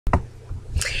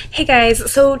Hey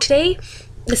guys, so today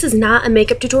this is not a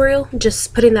makeup tutorial,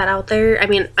 just putting that out there. I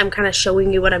mean, I'm kind of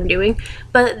showing you what I'm doing,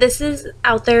 but this is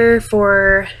out there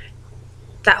for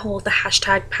the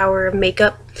hashtag power of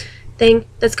makeup thing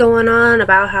that's going on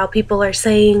about how people are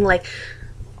saying like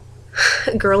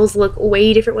girls look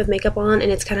way different with makeup on,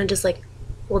 and it's kind of just like,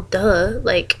 well, duh,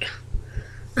 like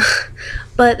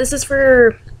but this is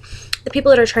for the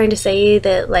people that are trying to say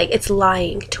that like it's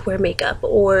lying to wear makeup,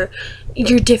 or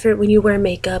you're different when you wear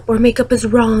makeup, or makeup is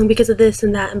wrong because of this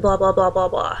and that and blah blah blah blah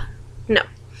blah. No,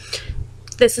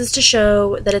 this is to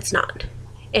show that it's not,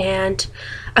 and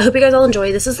I hope you guys all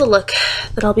enjoy. This is the look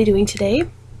that I'll be doing today.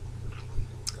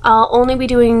 I'll only be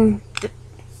doing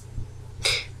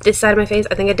this side of my face.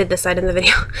 I think I did this side in the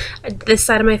video. This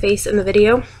side of my face in the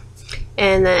video,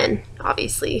 and then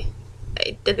obviously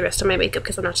I did the rest of my makeup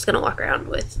because I'm not just gonna walk around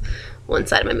with one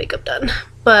side of my makeup done.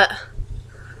 But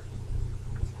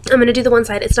I'm gonna do the one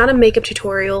side. It's not a makeup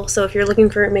tutorial, so if you're looking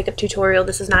for a makeup tutorial,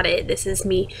 this is not it. This is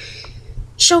me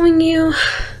showing you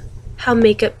how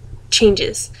makeup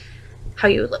changes how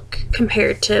you look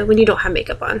compared to when you don't have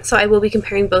makeup on. So I will be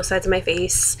comparing both sides of my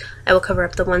face. I will cover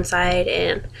up the one side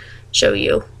and show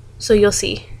you, so you'll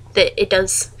see that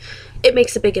it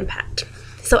makes a big impact.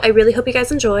 So I really hope you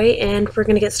guys enjoy, and we're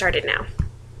gonna get started now.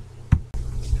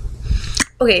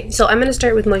 Okay, so I'm gonna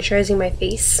start with moisturizing my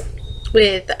face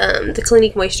with the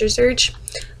Clinique Moisture Surge.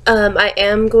 I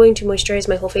am going to moisturize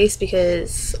my whole face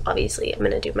because obviously I'm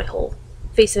gonna do my whole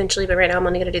face eventually, but right now I'm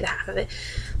only gonna do the half of it.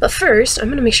 But first, I'm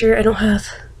gonna make sure I don't have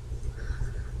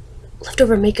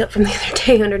leftover makeup from the other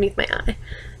day underneath my eye.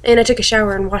 And I took a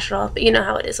shower and washed it off, but you know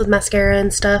how it is with mascara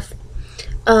and stuff.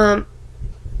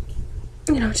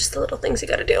 You know, just the little things you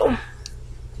gotta do.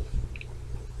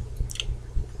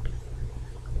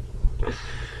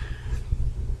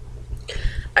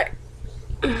 Alright.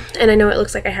 And I know it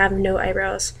looks like I have no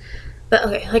eyebrows. But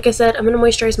okay, like I said, I'm gonna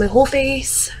moisturize my whole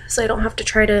face so I don't have to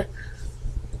try to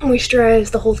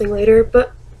moisturize the whole thing later.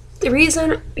 But the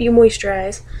reason you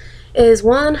moisturize is,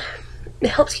 one, it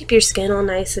helps keep your skin all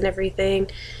nice and everything.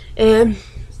 And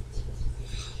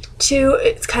two,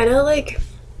 it's kind of like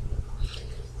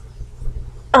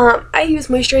I use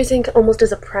moisturizing almost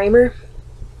as a primer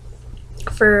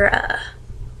for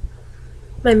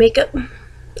my makeup.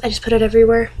 I just put it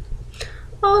everywhere,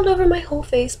 all over my whole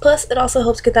face. Plus, it also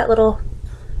helps get that little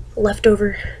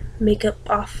leftover makeup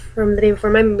off from the day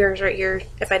before. My mirror's right here,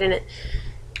 if I didn't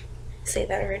say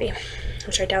that already,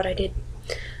 which I doubt I did.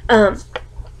 Yeah,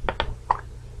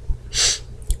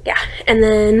 and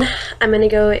then I'm gonna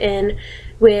go in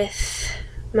with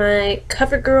my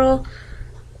CoverGirl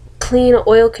Clean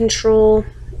Oil Control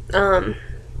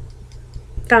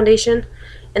foundation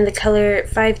in the color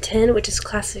 510, which is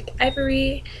Classic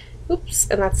Ivory. Oops,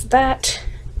 and that's that.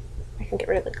 I can get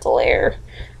rid of the glare.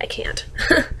 I can't.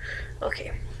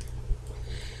 Okay.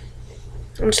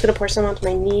 I'm just gonna pour some onto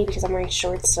my knee because I'm wearing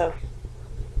shorts, so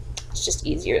it's just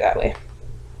easier that way.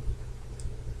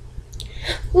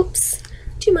 Oops,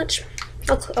 too much.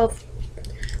 I'll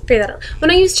figure that out.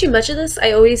 When I use too much of this,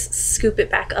 I always scoop it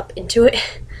back up into it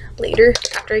later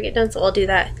after I get done, so I'll do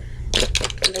that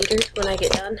later when I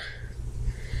get done.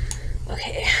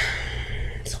 Okay,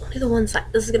 it's only the one side.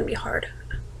 This is gonna be hard.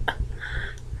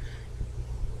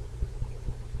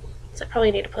 So I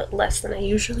probably need to put less than I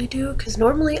usually do, because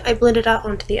normally I blend it out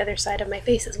onto the other side of my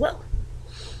face as well.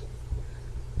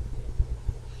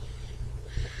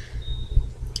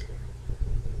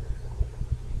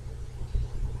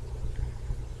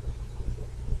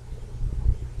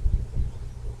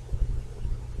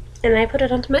 And I put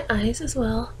it onto my eyes as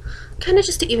well, kind of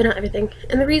just to even out everything.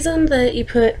 And the reason that you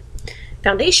put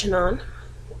foundation on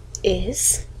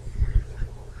is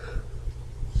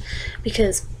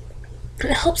because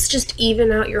it helps just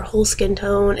even out your whole skin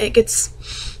tone. It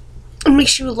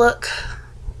makes you look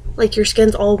like your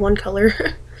skin's all one color.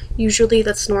 Usually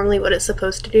that's normally what it's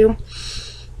supposed to do.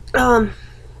 Like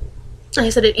I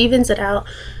said, it evens it out,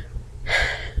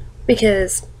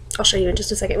 because I'll show you in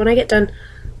just a second. When I get done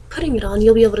putting it on,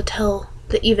 you'll be able to tell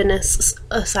the evenness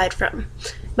aside from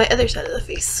my other side of the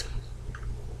face.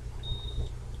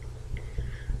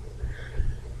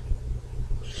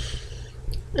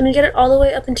 And you get it all the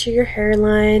way up into your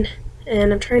hairline,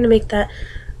 and I'm trying to make that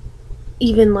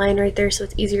even line right there so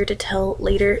it's easier to tell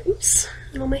later. Oops,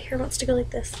 and all my hair wants to go like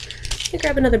this. Let me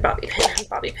grab another bobby pin and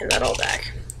bobby pin that all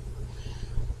back.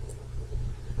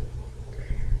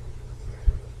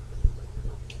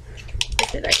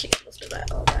 I keep most of that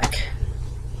all back.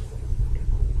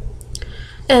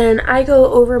 And I go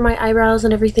over my eyebrows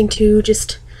and everything too,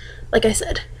 just like I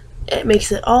said, it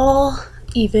makes it all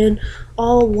even,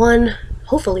 all one,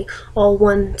 hopefully all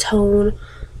one tone,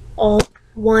 all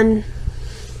one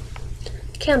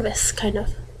canvas, kind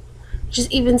of.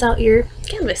 Just evens out your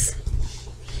canvas.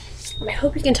 I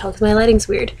hope you can tell because my lighting's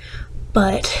weird,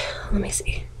 but let me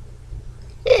see.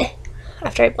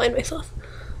 After I blind myself.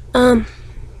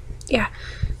 Yeah,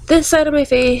 this side of my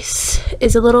face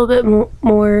is a little bit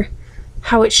more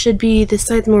how it should be. This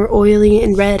side's more oily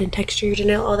and red and textured and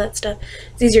all that stuff.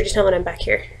 It's easier to tell when I'm back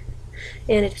here,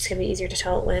 and it's gonna be easier to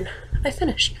tell when I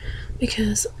finish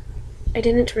because I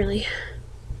didn't really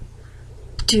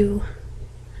do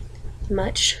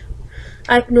much.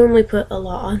 I normally put a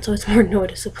lot on, so it's more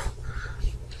noticeable.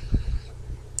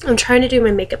 I'm trying to do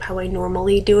my makeup how I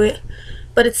normally do it,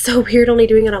 but it's so weird only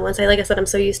doing it on one side. Like I said, I'm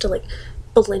so used to like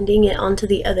blending it onto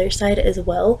the other side as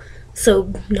well,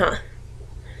 so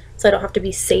I don't have to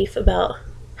be safe about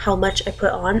how much I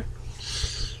put on.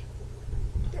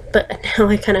 But now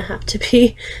I kind of have to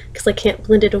be because I can't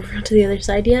blend it over onto the other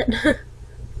side yet. And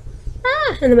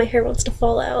then my hair wants to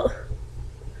fall out.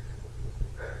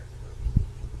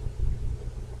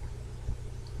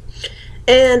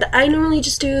 And I normally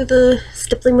just do the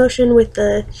stippling motion with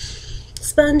the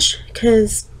sponge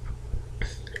because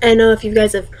I know if you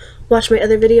guys have watched my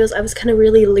other videos, I was kind of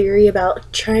really leery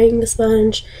about trying the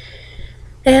sponge.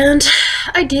 And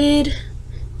I did,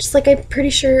 just like I'm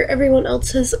pretty sure everyone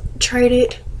else has tried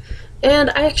it. And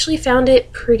I actually found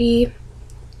it pretty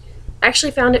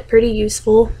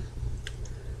useful.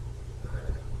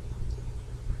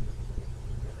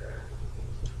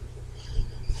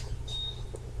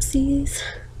 Oopsies.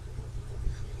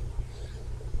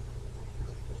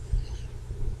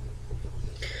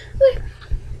 Okay.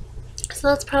 So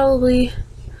that's probably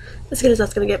as good as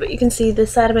that's gonna get, but you can see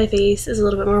this side of my face is a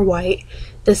little bit more white.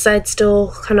 This side's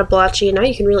still kind of blotchy. Now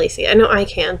you can really see it. I know I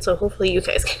can, so hopefully you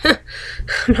guys can.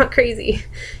 I'm not crazy.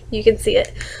 You can see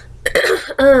it.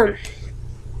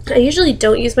 I usually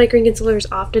don't use my green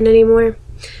concealers often anymore.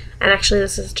 And actually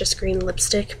this is just green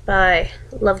lipstick by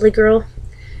Lovely Girl.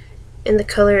 And the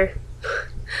color,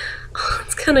 oh,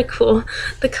 it's kind of cool.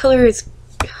 The color is,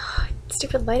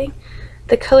 stupid lighting.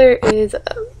 The color is,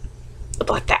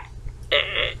 about that.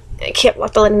 I can't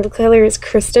block the lighting. The color is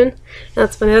Kirsten.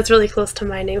 That's funny. That's really close to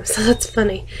my name, so that's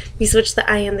funny. You switch the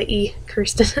I and the E,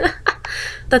 Kirsten.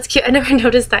 That's cute. I never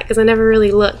noticed that because I never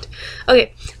really looked.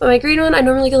 Okay, with my green one, I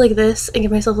normally go like this and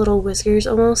give myself little whiskers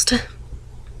almost.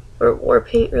 Or war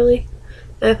paint, really.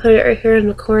 And I put it right here in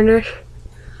the corner.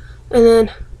 And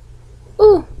then,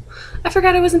 ooh, I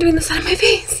forgot I wasn't doing the side of my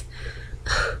face.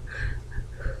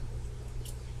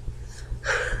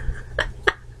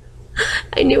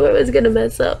 I knew I was gonna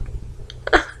mess up.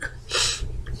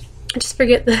 I just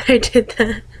forget that I did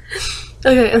that.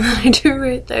 Okay, and then I do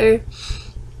right there.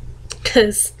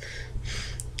 Because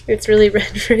it's really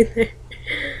red right there.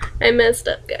 I messed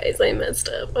up, guys. I messed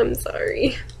up. I'm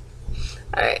sorry.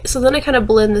 Alright, so then I kind of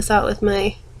blend this out with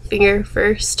my finger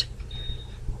first.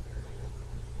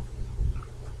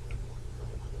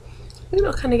 And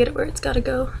I'll kind of get it where it's got to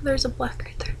go. There's a black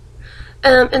right there.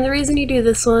 And the reason you do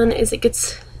this one is it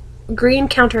gets, green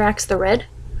counteracts the red.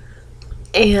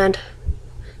 And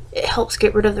it helps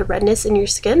get rid of the redness in your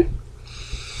skin.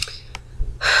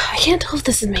 I can't tell if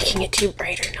this is making it too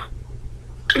bright or not.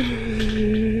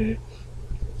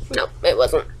 Nope, it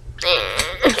wasn't.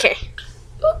 Okay.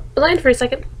 Oh, blind for a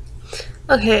second.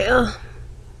 Okay, I'm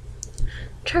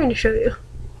trying to show you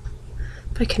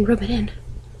if I can rub it in.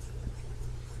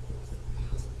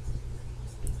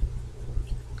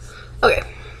 Okay.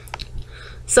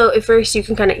 So at first you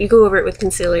can you go over it with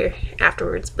concealer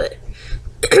afterwards, but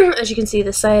as you can see,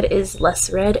 this side is less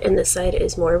red and this side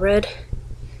is more red.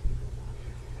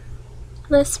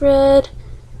 Less red,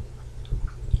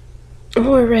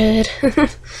 more red.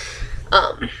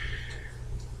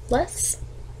 Less,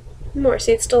 more.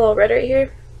 See, it's still all red right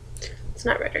here. It's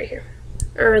not red right here.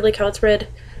 Or like how it's red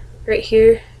right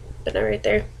here, but not right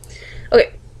there.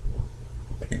 Okay.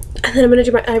 And then I'm gonna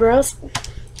do my eyebrows.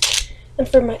 And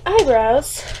for my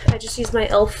eyebrows, I just use my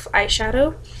e.l.f.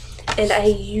 eyeshadow. And I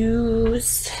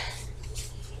use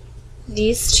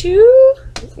these two.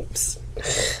 Oops.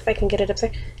 If I can get it up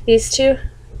there. These two.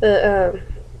 The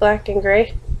black and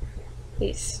gray.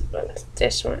 These ones.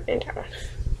 This one and that one.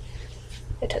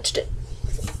 I touched it.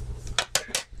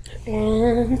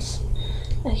 And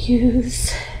I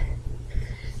use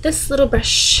this little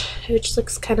brush, which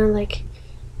looks kind of like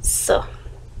so.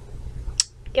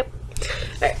 Yep.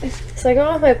 Alright, so I go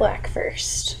on my black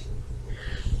first.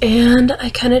 And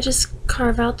I kind of just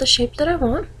carve out the shape that I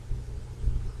want.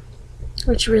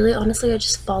 Which really, honestly, I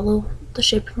just follow the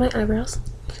shape of my eyebrows.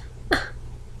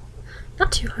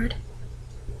 Not too hard.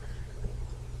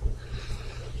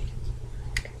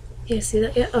 You guys see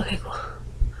that yet? Okay, cool.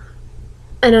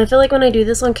 And I feel like when I do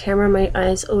this on camera,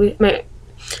 my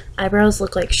eyebrows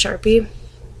look like Sharpie,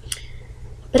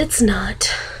 but it's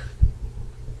not.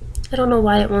 I don't know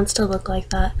why it wants to look like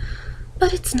that,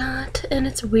 but it's not, and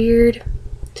it's weird.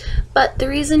 But the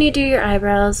reason you do your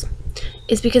eyebrows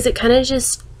is because it kind of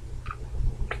just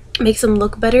makes them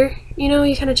look better. You know,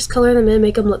 you kind of just color them in,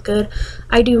 make them look good.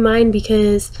 I do mine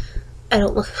because I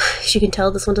don't look, as you can tell,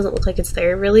 this one doesn't look like it's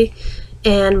there really.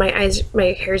 And my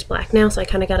hair is black now, so I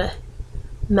kind of gotta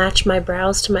match my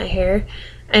brows to my hair.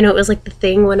 I know it was like the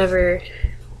thing whenever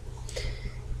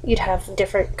you'd have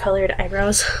different colored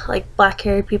eyebrows. Like black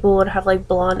haired people would have like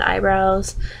blonde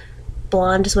eyebrows.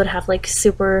 Blondes would have like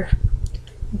super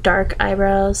dark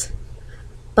eyebrows.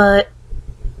 But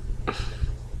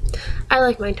I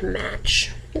like mine to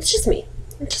match. It's just me.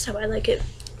 It's just how I like it.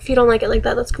 If you don't like it like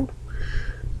that, that's cool.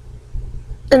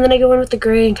 And then I go in with the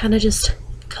gray and kind of just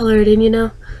color it in, you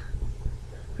know?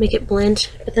 Make it blend.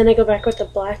 But then I go back with the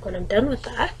black when I'm done with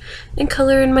that and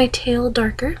color in my tail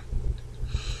darker,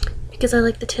 because I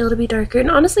like the tail to be darker. And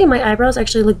honestly, my eyebrows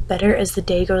actually look better as the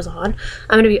day goes on.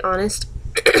 I'm gonna be honest.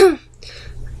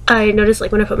 I notice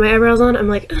like when I put my eyebrows on, I'm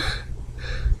like,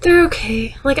 they're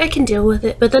okay. Like I can deal with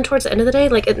it. But then towards the end of the day,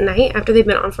 like at night after they've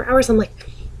been on for hours, I'm like,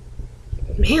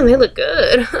 man, they look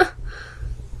good.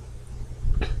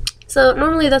 So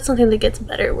normally that's something that gets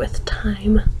better with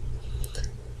time.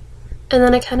 And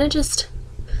then I kind of just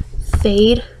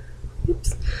fade.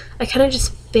 Oops. I kind of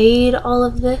just fade all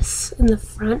of this in the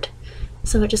front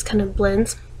so it just kind of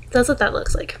blends. That's what that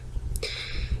looks like.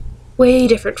 Way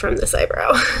different from this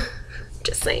eyebrow.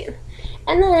 Just saying.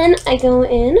 And then I go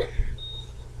in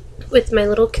with my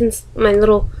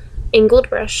little angled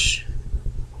brush.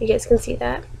 You guys can see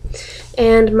that.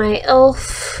 And my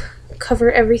e.l.f.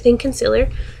 Cover Everything concealer,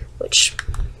 which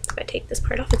if I take this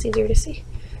part off, it's easier to see.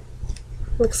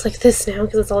 Looks like this now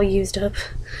because it's all used up.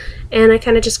 And I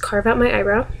kind of just carve out my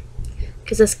eyebrow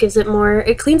because this gives it more,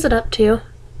 it cleans it up too,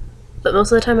 but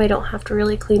most of the time I don't have to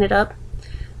really clean it up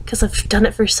because I've done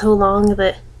it for so long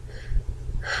that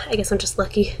I guess I'm just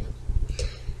lucky.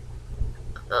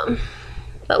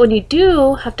 But when you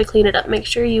do have to clean it up, make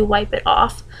sure you wipe it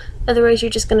off, otherwise you're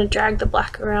just going to drag the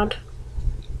black around.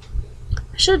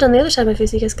 I should have done the other side of my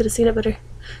face so you guys could have seen it better.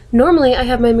 Normally I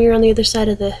have my mirror on the other side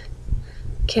of the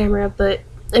camera, but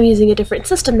I'm using a different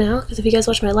system now because if you guys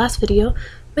watched my last video,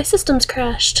 my system's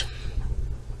crashed.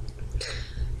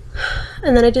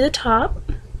 And then I do the top.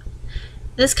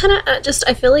 This kind of just,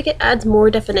 I feel like it adds more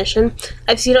definition.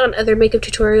 I've seen it on other makeup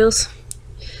tutorials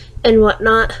and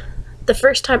whatnot. The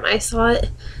first time I saw it,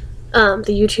 the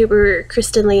YouTuber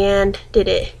Kristen Leanne did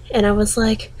it, and I was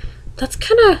like, that's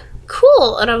kind of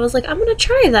cool. And I was like, I'm gonna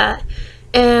try that.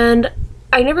 And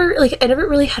I never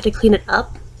really had to clean it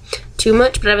up too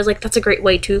much, but I was like, that's a great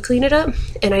way to clean it up.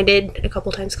 And I did a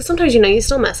couple times because sometimes, you know, you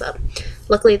still mess up.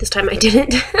 Luckily this time I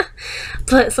didn't,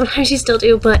 but sometimes you still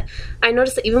do. But I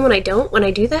noticed that even when I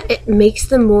do that, it makes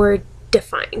them more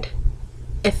defined.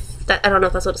 If that, I don't know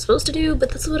if that's what it's supposed to do, but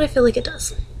that's what I feel like it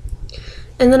does.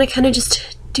 And then I kind of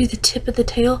just do the tip of the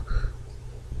tail,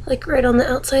 like right on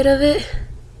the outside of it,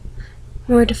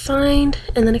 more defined.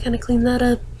 And then I kind of clean that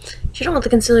up. You don't want the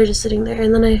concealer just sitting there.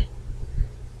 And then I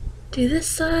do this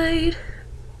side.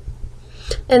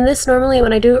 And this normally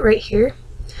when I do it right here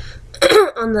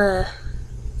on the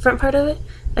front part of it,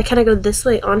 I kind of go this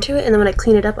way onto it, and then when I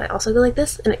clean it up I also go like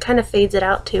this, and it kind of fades it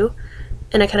out too.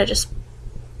 And I kind of just,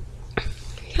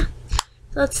 yeah,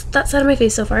 that's that side of my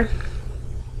face so far.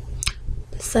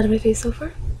 This side of my face so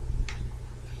far.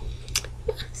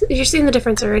 Yeah. So you're seeing the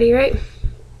difference already, right?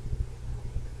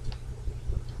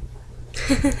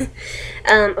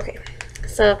 Okay,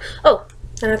 so, oh,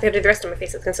 I have to do the rest of my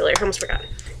face with concealer. I almost forgot.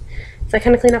 So I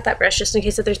kind of clean off that brush just in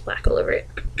case that there's black all over it.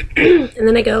 And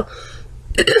then I go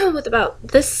with about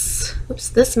this, oops,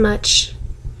 this much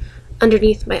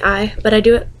underneath my eye, but I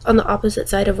do it on the opposite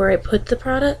side of where I put the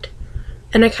product.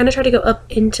 And I kind of try to go up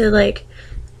into like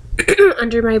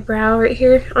under my brow right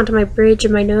here, onto my bridge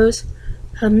of my nose.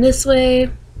 Come this way.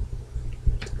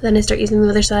 Then I start using the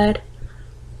other side.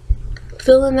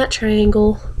 Fill in that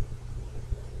triangle.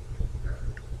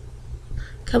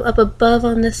 Come up above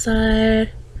on this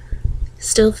side.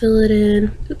 Still fill it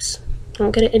in. Oops.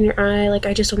 Don't get it in your eye like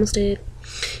I just almost did.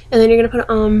 And then you're going to put it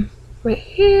on right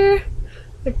here.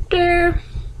 Right there.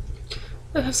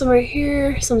 I have some right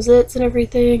here. Some zits and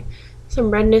everything.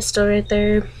 Some redness still right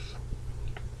there.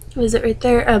 What is it right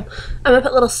there? I'm going to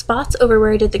put little spots over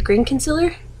where I did the green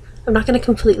concealer. I'm not going to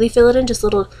completely fill it in. Just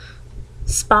little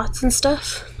spots and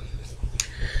stuff.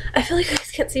 I feel like you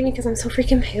guys can't see me because I'm so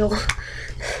freaking pale.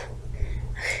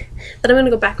 But I'm going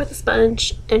to go back with the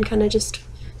sponge and kind of just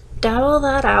dab all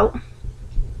that out.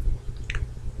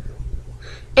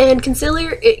 And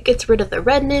concealer, it gets rid of the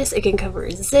redness, it can cover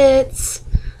zits,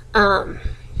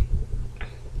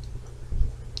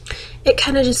 it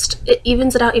kind of just, it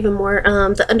evens it out even more.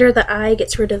 The under the eye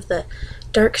gets rid of the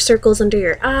dark circles under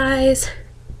your eyes.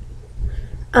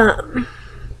 And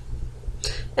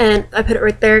I put it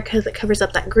right there because it covers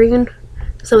up that green,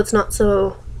 so it's not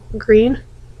so green.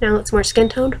 Now it's more skin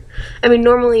toned. I mean,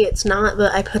 normally it's not,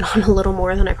 but I put on a little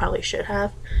more than I probably should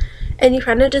have. And you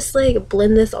kind of just like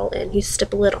blend this all in. You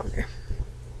stipple it on there.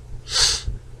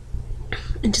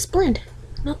 And just blend.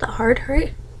 Not that hard,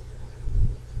 right?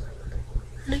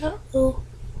 And I got a little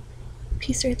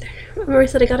piece right there. Remember I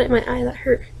said I got it in my eye, that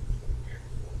hurt.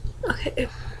 Okay.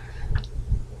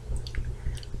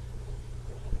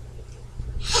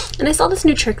 And I saw this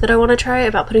new trick that I want to try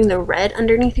about putting the red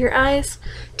underneath your eyes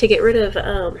to get rid of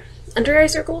under eye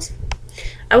circles.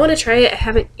 I want to try it. I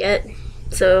haven't yet,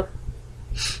 so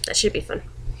that should be fun.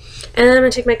 And then I'm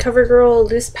going to take my CoverGirl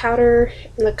loose powder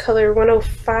in the color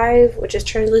 105, which is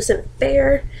translucent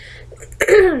fair.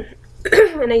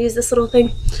 And I use this little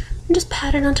thing and just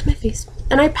pat it onto my face.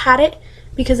 And I pat it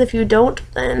because if you don't,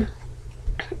 then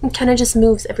it kind of just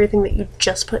moves everything that you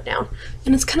just put down.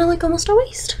 And it's kind of like almost a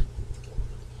waste.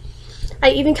 I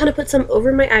even kind of put some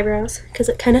over my eyebrows because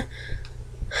it kind of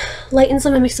lightens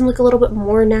them and makes them look a little bit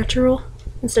more natural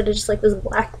instead of just like this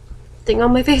black thing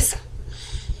on my face.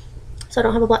 So I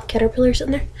don't have a black caterpillar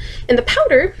sitting there. And the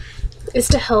powder is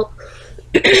to help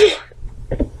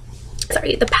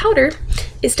sorry, the powder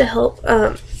is to help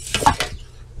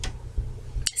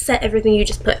set everything you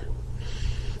just put.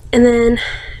 And then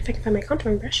if I can find my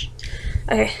contouring brush.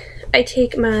 Okay, I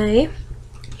take my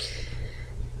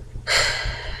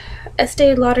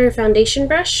Estee Lauder foundation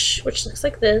brush, which looks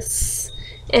like this,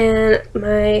 and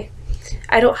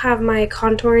I don't have my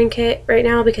contouring kit right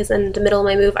now because in the middle of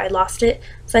my move I lost it,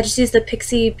 so I just use the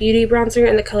Pixi Beauty bronzer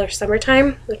in the color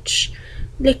Summertime, which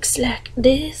looks like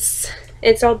this.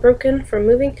 It's all broken from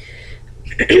moving.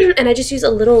 And I just use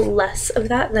a little less of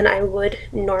that than I would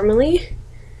normally.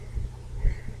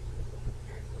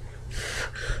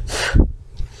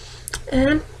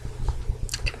 And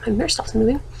my mirror stops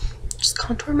moving. Just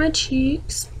contour my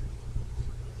cheeks.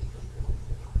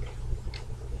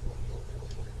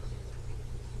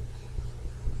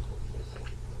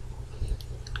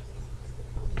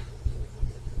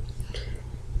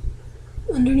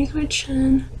 Underneath my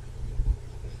chin.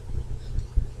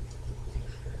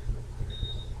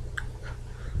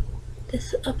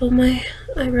 This up on my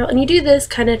eyebrow. And you do this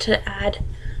kind of to add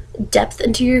depth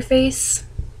into your face.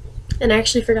 And I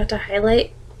actually forgot to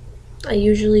highlight. I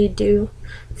usually do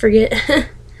forget.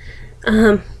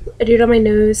 I do it on my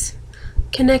nose,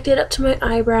 connect it up to my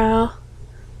eyebrow,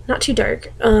 not too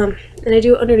dark, and I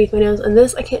do it underneath my nose. And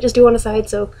this I can't just do on the side,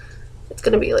 so it's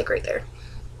gonna be like right there,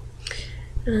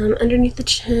 underneath the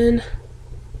chin.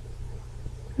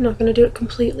 I'm not gonna do it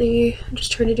completely, I'm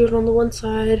just trying to do it on the one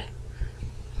side.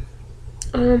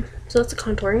 So that's the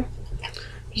contouring.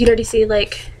 You can already see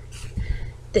like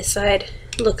this side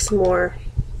looks more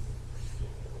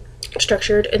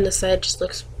structured and this side just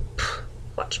looks,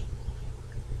 watch.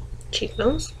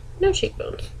 Cheekbones, no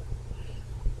cheekbones.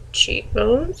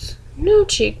 Cheekbones, no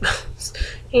cheekbones.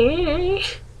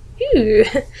 Ew.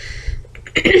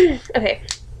 Okay,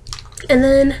 and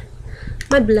then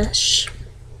my blush,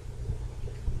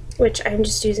 which I'm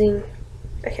just using,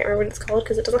 I can't remember what it's called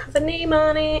because it doesn't have the name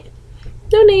on it.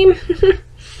 No name.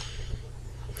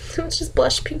 So it's just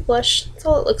blush, pink blush. That's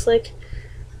all it looks like.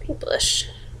 Pink blush.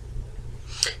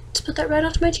 Let's put that right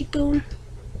onto my cheekbone.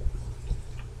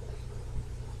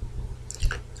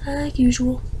 Like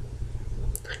usual.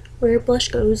 Where blush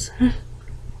goes.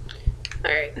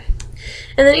 Alright.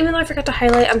 And then even though I forgot to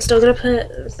highlight, I'm still going to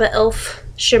put the e.l.f.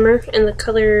 shimmer in the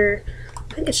color,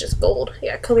 I think it's just gold.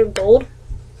 Yeah, color gold.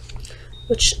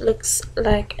 Which looks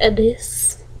like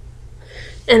this.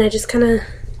 And I just kind of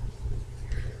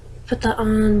put that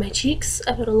on my cheeks.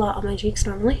 I put a lot on my cheeks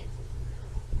normally.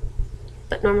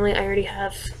 But normally I already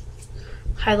have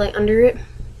highlight under it.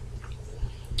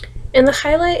 And the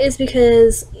highlight is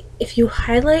because if you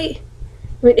highlight,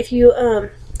 I mean if you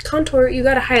contour, you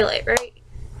gotta highlight, right?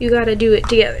 You gotta do it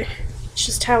together. It's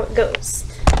just how it goes.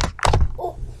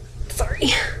 Oh, sorry.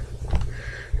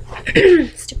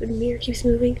 Stupid mirror keeps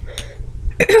moving.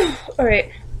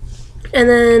 Alright. And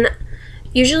then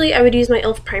usually I would use my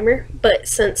e.l.f. primer, but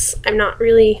since I'm not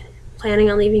really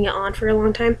planning on leaving it on for a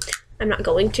long time, I'm not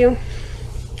going to.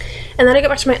 And then I go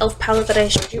back to my e.l.f. palette that I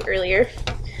showed you earlier.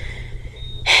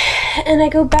 And I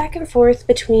go back and forth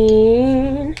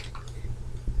between,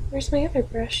 where's my other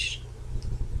brush?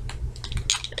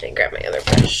 I didn't grab my other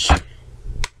brush.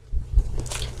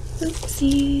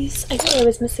 Oopsies. I thought I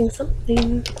was missing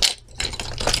something.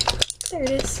 There it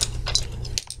is.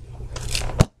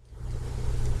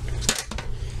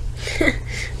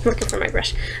 I'm looking for my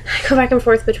brush. I go back and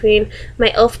forth between my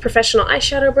e.l.f. Professional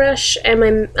Eyeshadow Brush and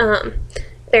my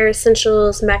Bare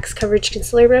Essentials Max Coverage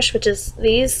Concealer Brush, which is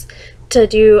these, to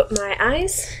do my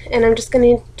eyes. And I'm just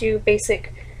going to do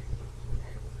basic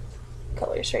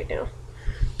colors right now.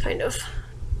 Kind of.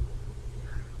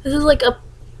 This is like a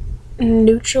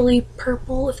neutrally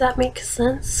purple, if that makes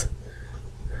sense.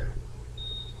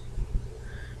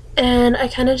 And I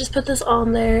kind of just put this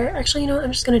on there. Actually, you know what?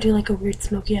 I'm just going to do like a weird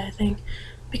smoky eye thing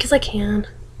because I can.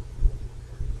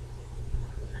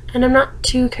 And I'm not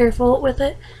too careful with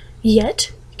it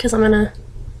yet because I'm going to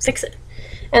fix it.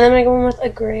 And then I'm going to go in with a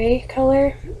gray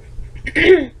color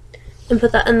and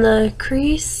put that in the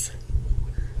crease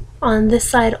on this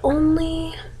side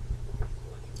only.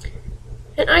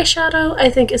 And eyeshadow, I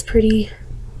think, is pretty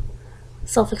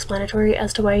self-explanatory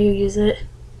as to why you use it.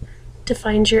 To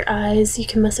find your eyes, you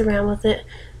can mess around with it,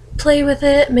 play with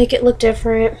it, make it look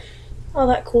different, all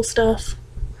that cool stuff.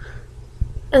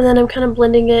 And then I'm kind of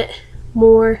blending it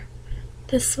more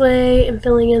this way and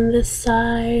filling in this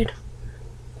side.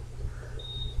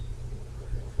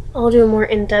 I'll do a more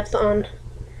in-depth on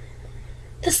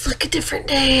this look a different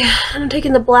day. And I'm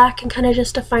taking the black and kind of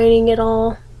just defining it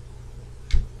all.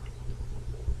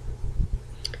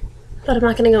 But I'm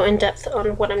not going to go in depth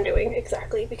on what I'm doing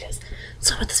exactly because that's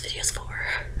not what this video is for.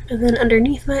 And then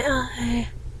underneath my eye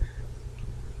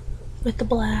with the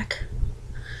black.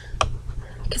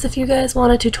 Because if you guys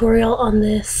want a tutorial on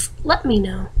this, let me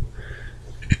know.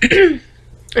 I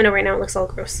know right now it looks all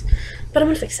gross, but I'm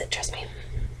going to fix it, trust me.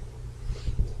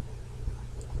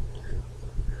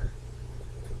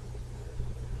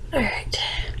 Alright.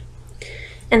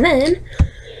 And then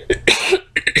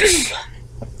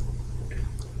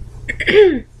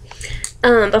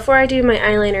before I do my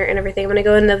eyeliner and everything, I'm going to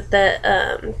go into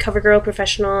the CoverGirl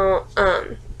Professional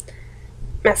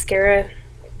Mascara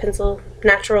Pencil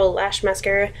Natural Lash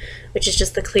Mascara, which is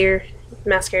just the clear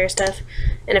mascara stuff.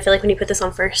 And I feel like when you put this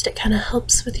on first, it kind of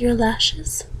helps with your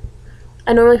lashes.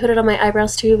 I normally put it on my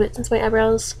eyebrows too, but since my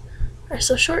eyebrows are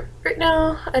so short right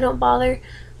now, I don't bother.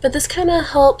 But this kind of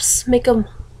helps make them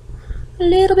a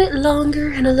little bit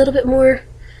longer and a little bit more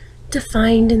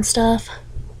defined and stuff.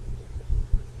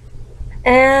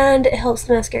 And it helps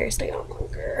the mascara stay on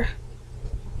longer.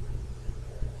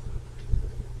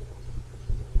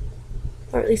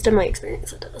 Or at least in my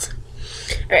experience it does.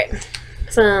 Alright,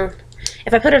 so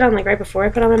if I put it on like right before I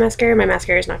put on my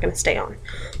mascara is not going to stay on.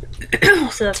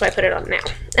 So that's why I put it on now.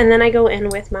 And then I go in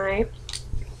with my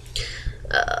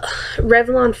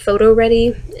Revlon Photo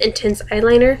Ready Intense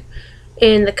Eyeliner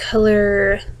in the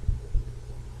color...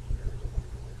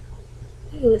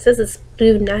 Ooh, it says it's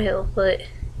Blue Nile, but...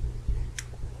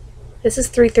 This is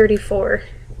 334.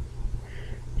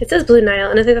 It says Blue Nile,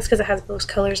 and I think that's because it has those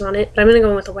colors on it. But I'm going to go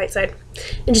in with the white side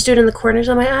and just do it in the corners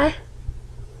of my eye.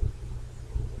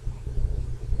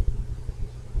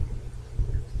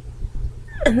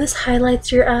 And this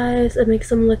highlights your eyes and makes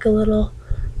them look a little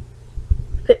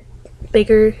bit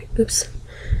bigger. Oops.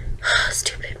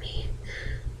 Stupid me.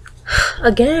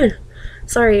 Again.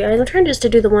 Sorry, I'm trying just to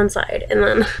do the one side, and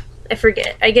then I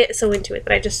forget. I get so into it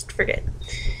that I just forget.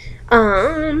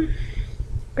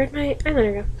 Where'd my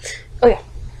eyeliner go? Oh yeah.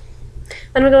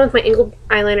 I'm gonna go with my angled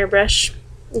eyeliner brush,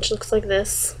 which looks like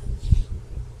this.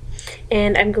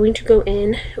 And I'm going to go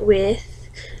in with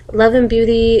Love and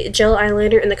Beauty gel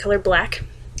eyeliner in the color black.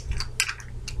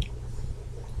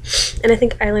 And I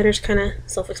think eyeliner's kind of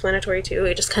self-explanatory too.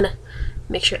 It just kind of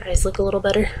makes your eyes look a little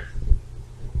better.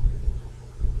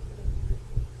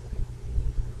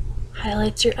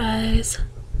 Highlights your eyes.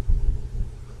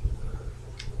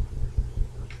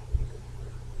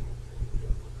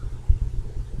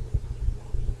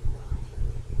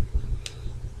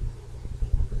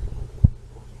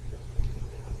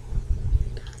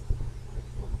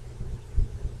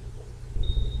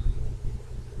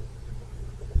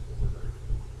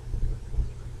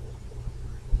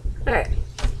 Alright,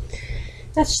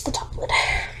 that's just the top lid.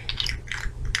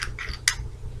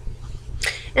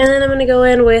 And then I'm going to go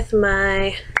in with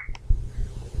my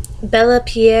Bella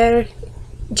Pierre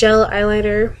gel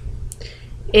eyeliner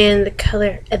in the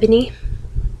color Ebony.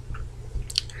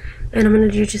 And I'm going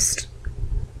to do just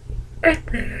right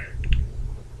there,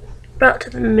 about to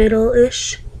the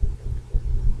middle-ish.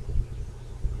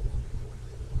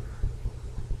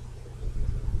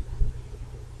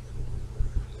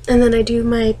 And then I do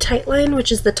my tight line,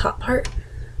 which is the top part.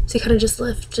 So you kind of just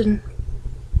lift and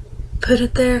put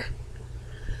it there.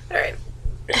 Alright.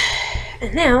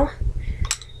 And now,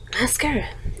 mascara.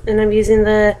 And I'm using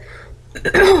the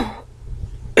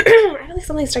I feel like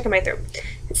something's stuck in my throat.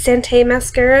 Sante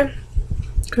mascara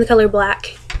in the color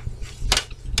black.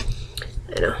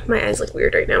 I know, my eyes look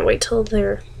weird right now. Wait till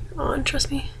they're on,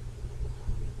 trust me.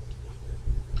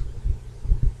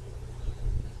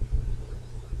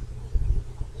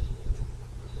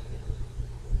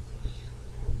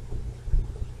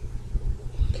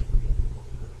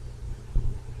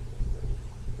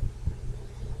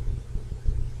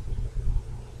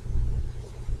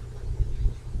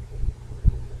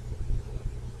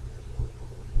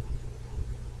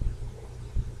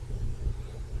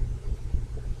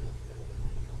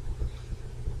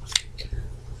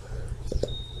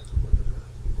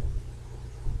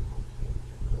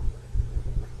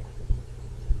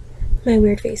 My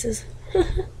weird faces.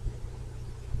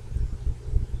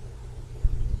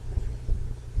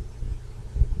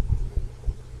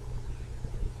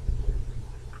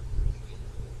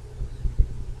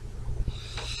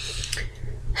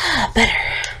 Better.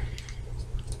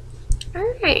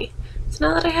 Alright, so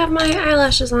now that I have my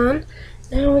eyelashes on,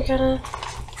 now we gotta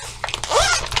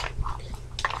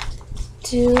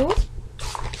do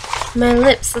my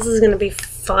lips. This is gonna be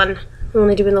fun. I'm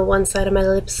only doing the one side of my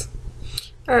lips.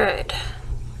 Alright.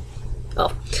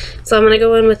 Oh, so I'm gonna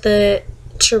go in with the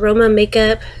Chiroma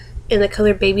makeup in the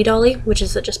color Baby Dolly, which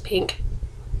is just pink.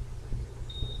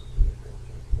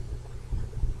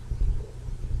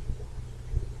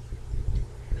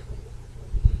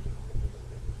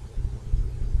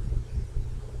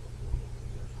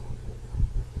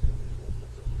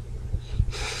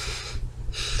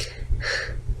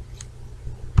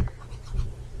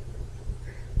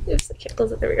 Oops, I can't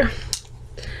close it. There we go.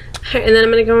 Alright, and then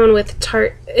I'm going to go in with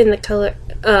Tarte in the color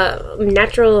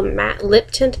Natural Matte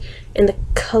Lip Tint in the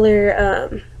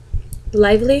color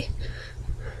Lively.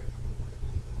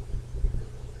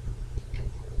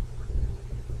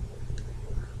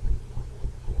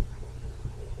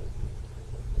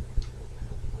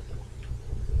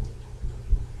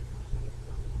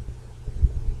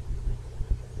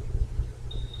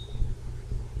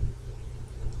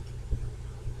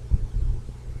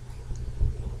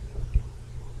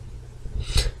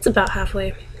 It's about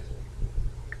halfway.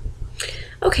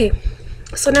 Okay,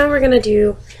 so now we're gonna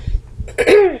do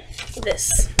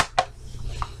this.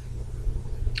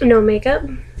 No makeup.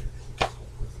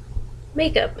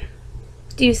 Makeup.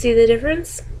 Do you see the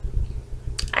difference?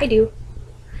 I do.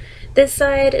 This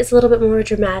side is a little bit more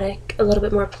dramatic, a little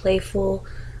bit more playful,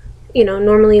 you know,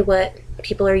 normally what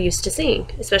people are used to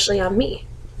seeing, especially on me.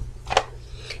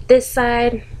 This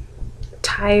side,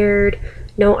 tired,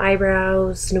 no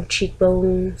eyebrows, no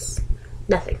cheekbones,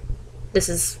 nothing. This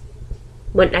is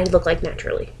what I look like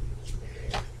naturally.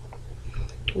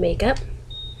 Makeup,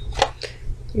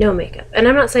 no makeup. And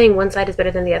I'm not saying one side is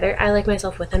better than the other. I like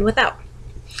myself with and without.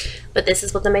 But this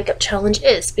is what the makeup challenge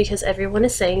is, because everyone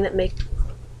is saying that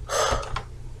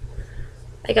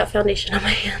I got foundation on my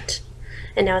hand.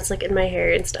 And now it's like in my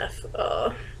hair and stuff.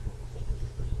 Oh.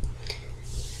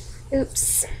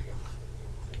 Oops.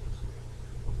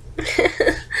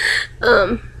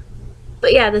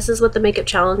 But yeah, this is what the makeup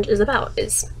challenge is about,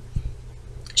 is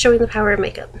showing the power of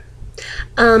makeup.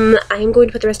 I'm going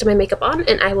to put the rest of my makeup on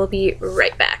and I will be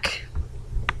right back.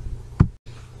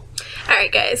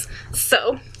 Alright guys,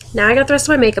 so now I got the rest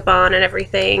of my makeup on and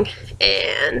everything,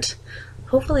 and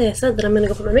hopefully I said that I'm gonna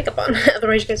go put my makeup on.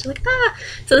 Otherwise you guys are like, ah!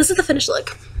 So this is the finished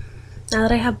look. Now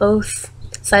that I have both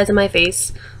sides of my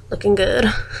face looking good.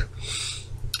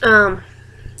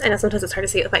 I know sometimes it's hard to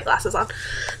see it with my glasses on.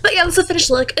 But yeah, this is the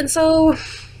finished look. And so,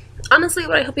 honestly,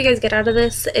 what I hope you guys get out of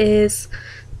this is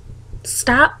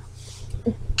stop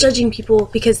judging people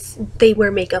because they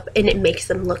wear makeup and it makes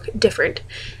them look different.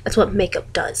 That's what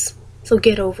makeup does. So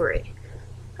get over it.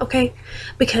 Okay?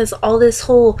 Because all this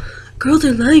whole, girls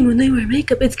are lying when they wear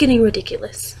makeup, it's getting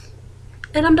ridiculous.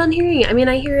 And I'm done hearing it. I mean,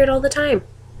 I hear it all the time.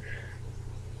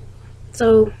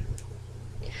 So,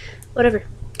 whatever.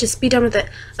 Just be done with it.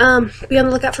 Be on the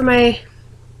lookout for my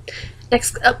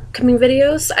next upcoming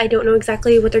videos. I don't know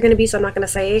exactly what they're going to be, so I'm not going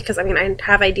to say, because I mean, I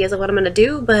have ideas of what I'm going to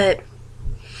do, but,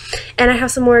 and I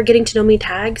have some more getting to know me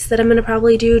tags that I'm going to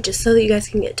probably do, just so that you guys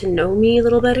can get to know me a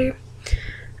little better.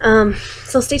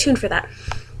 So stay tuned for that.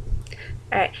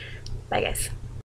 Alright, bye guys.